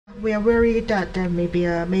we are worried that there may be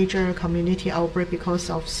a major community outbreak because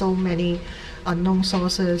of so many unknown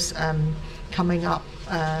sources coming up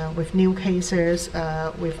with new cases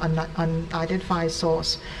with unidentified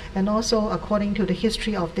source. And also, according to the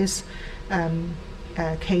history of these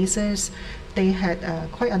cases, they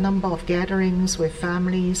had quite a number of gatherings with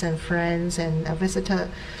families and friends, and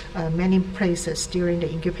visited many places during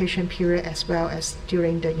the incubation period as well as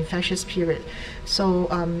during the infectious period. So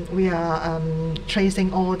we are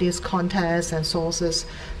tracing all these contacts and sources,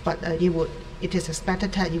 but it is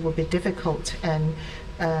expected that it will be difficult, and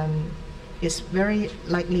it's very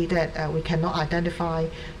likely that we cannot identify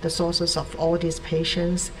the sources of all these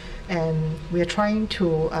patients, and we are trying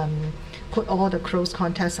to put all the close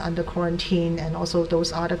contacts under quarantine, and also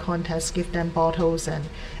those other contacts, give them bottles and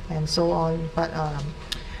so on. But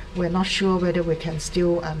we're not sure whether we can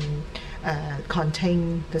still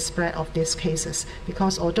contain the spread of these cases,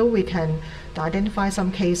 because although we can identify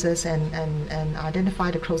some cases and identify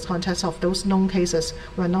the close contacts of those known cases,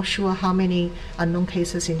 we're not sure how many unknown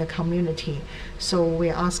cases in the community. So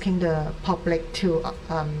we're asking the public to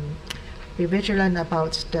be vigilant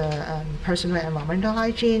about the personal and environmental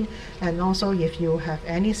hygiene, and also if you have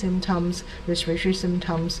any symptoms, respiratory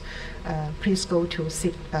symptoms, please go to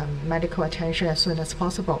seek medical attention as soon as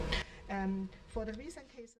possible. For the recent